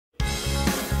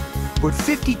But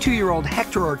 52-year-old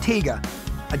Hector Ortega,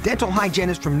 a dental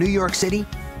hygienist from New York City,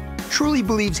 truly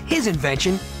believes his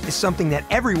invention is something that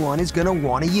everyone is going to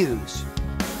want to use.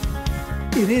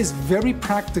 It is very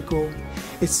practical.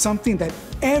 It's something that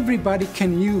everybody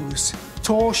can use.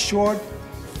 Tall, short,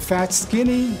 fat,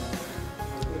 skinny,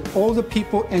 older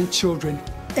people and children.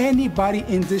 Anybody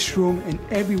in this room and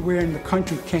everywhere in the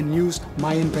country can use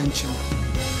my invention.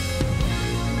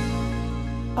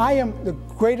 I am the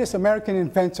greatest American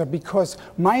inventor because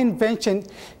my invention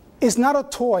is not a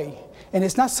toy and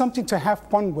it's not something to have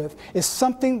fun with. It's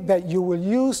something that you will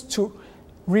use to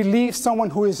relieve someone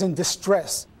who is in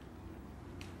distress.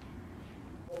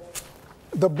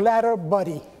 The bladder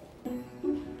buddy.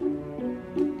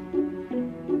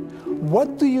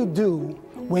 What do you do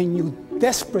when you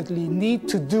desperately need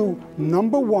to do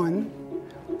number one,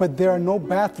 but there are no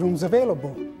bathrooms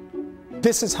available?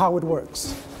 This is how it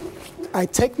works. I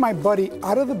take my buddy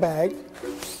out of the bag,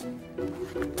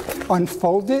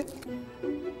 unfold it,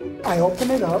 I open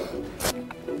it up,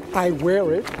 I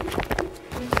wear it.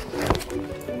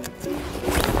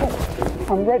 Oh,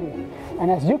 I'm ready.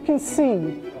 And as you can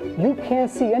see, you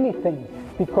can't see anything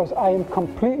because I am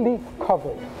completely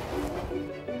covered.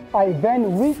 I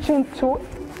then reach into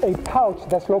a pouch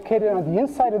that's located on the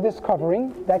inside of this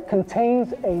covering that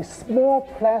contains a small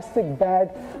plastic bag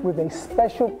with a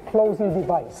special closing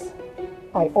device.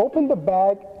 I open the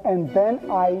bag and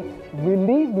then I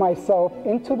relieve myself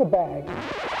into the bag.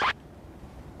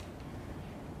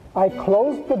 I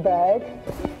close the bag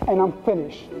and I'm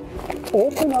finished.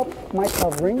 Open up my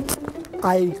covering,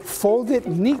 I fold it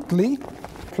neatly,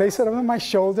 place it over my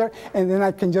shoulder, and then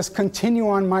I can just continue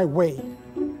on my way.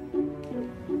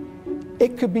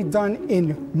 It could be done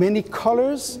in many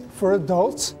colors for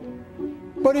adults,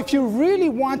 but if you really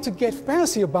want to get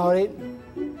fancy about it,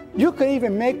 you could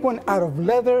even make one out of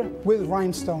leather with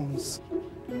rhinestones.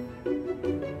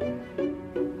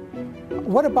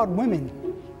 What about women?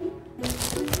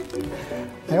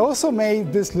 I also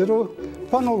made this little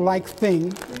funnel-like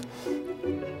thing.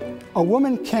 A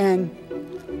woman can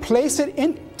place it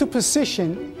into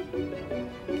position.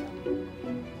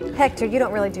 Hector, you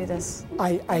don't really do this.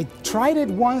 I tried it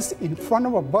once in front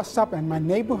of a bus stop in my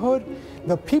neighborhood.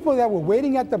 The people that were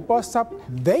waiting at the bus stop,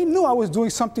 they knew I was doing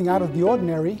something out of the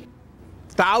ordinary.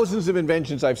 Thousands of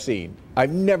inventions I've seen.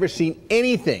 I've never seen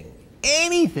anything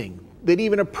that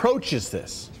even approaches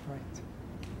this. That's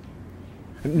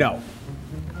right. No.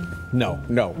 No,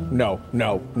 no, no,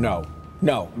 no, no,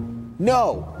 no,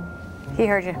 no. He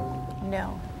heard you.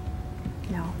 No.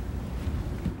 No.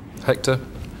 Hector,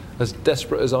 as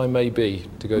desperate as I may be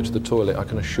to go to the toilet, I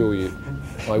can assure you,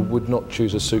 I would not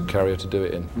choose a suit carrier to do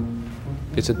it in.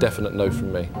 It's a definite no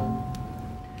from me.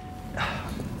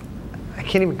 I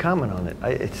can't even comment on it.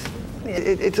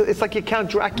 It's like you Count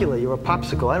Dracula. You're a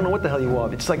popsicle. I don't know what the hell you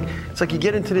are. It's like you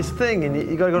get into this thing and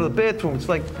you got to go to the bathroom. It's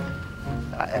like,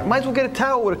 I might as well get a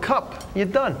towel with a cup. You're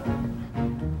done.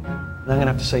 I'm gonna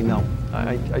have to say no.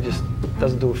 I just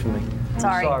doesn't do it for me.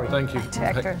 Sorry. Sorry. Thank you.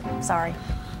 Hector, sorry.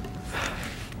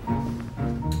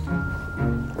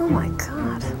 Oh my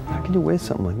God. How can you wear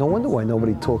something like? No wonder why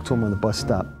nobody talked to him on the bus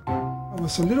stop. I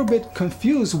was a little bit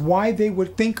confused why they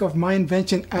would think of my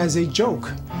invention as a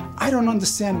joke. I don't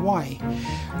understand why.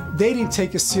 They didn't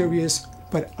take it serious,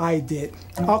 but I did.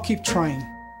 I'll keep trying.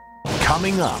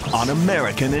 Coming up on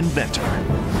American Inventor.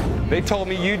 They told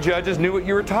me you judges knew what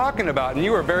you were talking about, and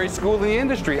you were very schooled in the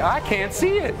industry. I can't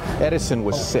see it. Edison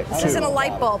was sick, This too. isn't a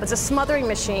light bulb, it's a smothering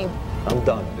machine. I'm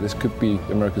done. This could be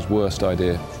America's worst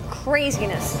idea.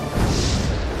 Craziness.